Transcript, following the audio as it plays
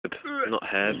not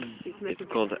herb. It's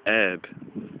called herb.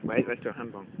 Wait, let's do a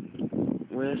hand bomb.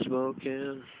 We're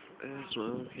smoking. We're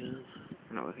smoking.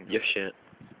 No, I think You're shit.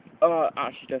 oh, it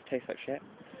actually does taste like shit.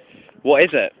 What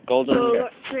is it? Golden? Oh,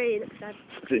 got three. Looks sad.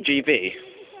 Is it GB?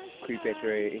 Creepy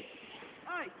tree.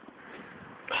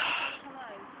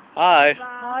 Hi.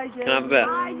 Hi, Jamie. Can I have a bit?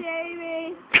 Hi,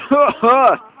 Jamie.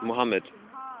 Mohammed.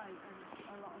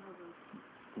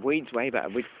 Weed's way better.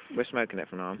 We're smoking it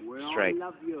from now on. Straight.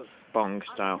 Bong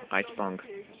style. Ice bong.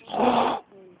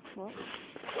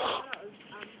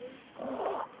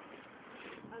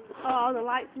 Oh, the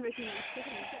lights are making me sick.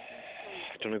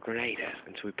 Do you want to grenade it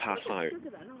until we pass out?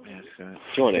 Yeah, let's go. Do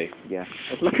you want to? Yeah.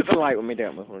 Let's look at the light when we do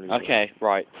it. Okay,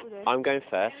 right. I'm going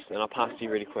first, and I'll pass to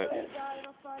you really quick.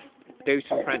 Do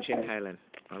some French inhaling.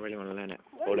 I really want to learn it.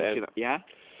 Hold it in. Yeah?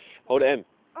 Hold it in.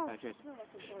 Cheers.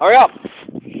 Hurry up!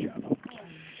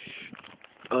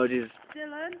 Oh, jeez.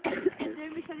 Dylan,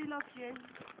 Jamie said he loves you.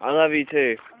 I love you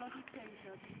too. I love you too,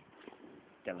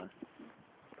 Dylan.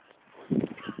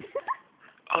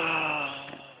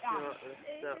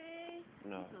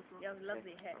 No. You have a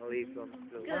lovely hit. I'll leave them.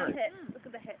 Look at the hit. Look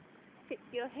at the hit. Hit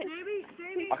your hit.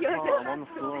 Jamie, I can't, I'm on the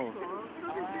floor.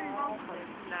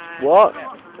 What?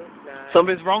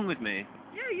 Something's wrong with me.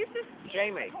 Yeah, you just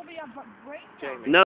Jamie. probably have brain. Jamie. No.